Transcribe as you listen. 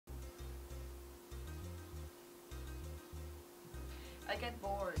I get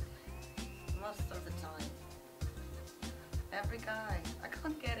bored most of the time. Every guy. I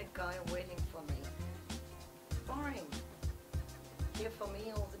can't get a guy waiting for me. It's boring. Here for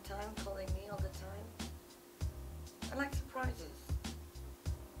me all the time, calling me all the time. I like surprises.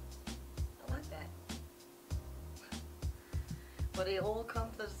 I like that. But it all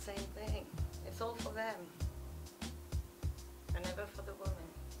comes to the same thing. It's all for them. And never for the woman.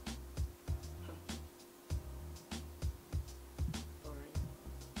 Boring.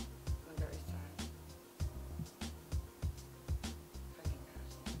 I'm very sad. Fucking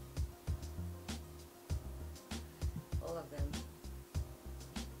asshole. All of them.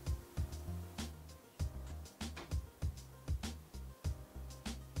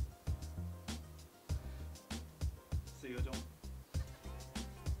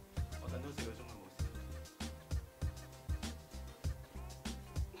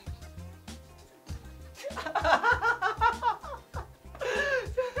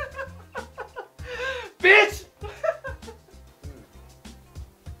 Bitch!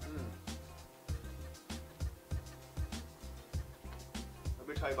 Let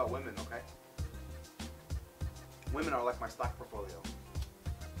me tell you about women, okay? Women are like my stock portfolio.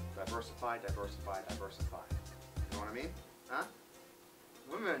 Diversify, diversify, diversify. You know what I mean? Huh?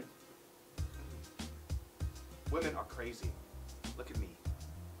 Women are crazy. Look at me.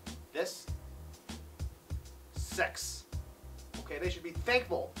 This, sex. Okay, they should be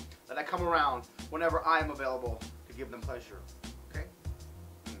thankful that I come around whenever I am available to give them pleasure. Okay?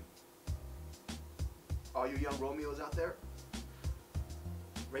 All you young Romeos out there,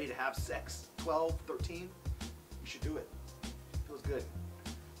 ready to have sex, 12, 13, you should do it. It feels good.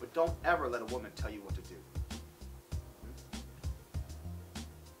 But don't ever let a woman tell you what to do.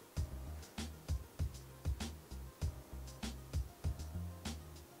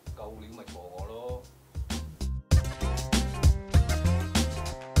 Câu liền mày của我咯。